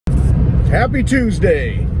Happy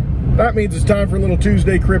Tuesday. That means it's time for a little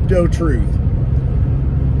Tuesday Crypto Truth.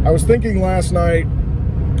 I was thinking last night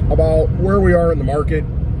about where we are in the market.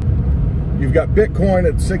 You've got Bitcoin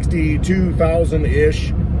at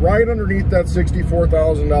 62,000-ish, right underneath that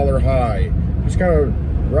 $64,000 high. Just kind of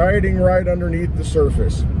riding right underneath the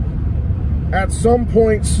surface. At some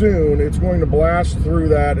point soon, it's going to blast through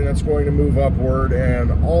that and it's going to move upward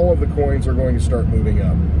and all of the coins are going to start moving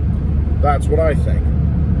up. That's what I think.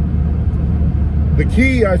 The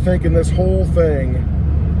key, I think, in this whole thing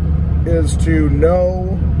is to know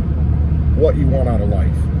what you want out of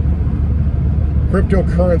life.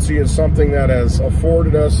 Cryptocurrency is something that has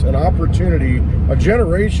afforded us an opportunity, a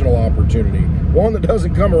generational opportunity, one that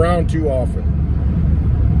doesn't come around too often.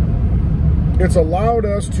 It's allowed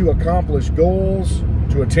us to accomplish goals,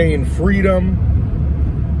 to attain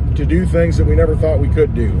freedom, to do things that we never thought we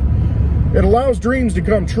could do. It allows dreams to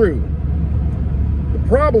come true.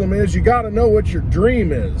 The problem is you got to know what your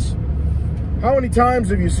dream is. How many times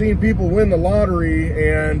have you seen people win the lottery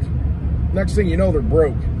and next thing you know they're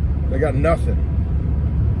broke? They got nothing.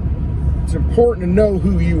 It's important to know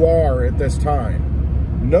who you are at this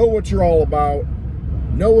time. Know what you're all about.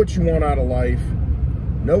 Know what you want out of life.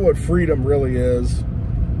 Know what freedom really is.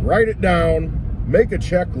 Write it down. Make a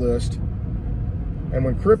checklist. And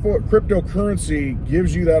when cryptocurrency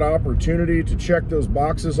gives you that opportunity to check those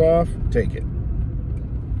boxes off, take it.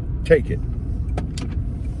 Take it.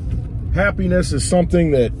 Happiness is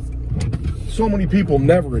something that so many people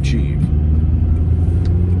never achieve.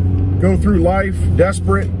 Go through life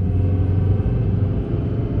desperate,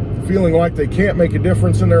 feeling like they can't make a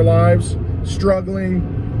difference in their lives,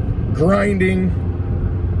 struggling, grinding,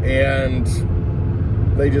 and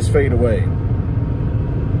they just fade away.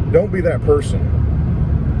 Don't be that person.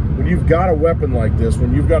 When you've got a weapon like this,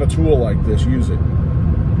 when you've got a tool like this, use it.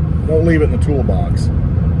 Don't leave it in the toolbox.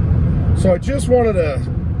 So I just wanted to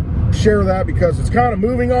share that because it's kind of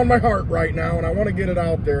moving on my heart right now, and I want to get it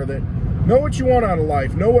out there that know what you want out of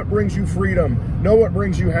life, know what brings you freedom, know what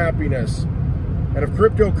brings you happiness. And if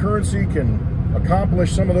cryptocurrency can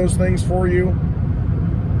accomplish some of those things for you,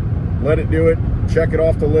 let it do it, check it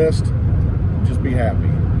off the list, just be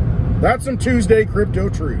happy. That's some Tuesday Crypto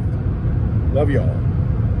Truth. Love y'all.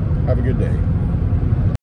 Have a good day.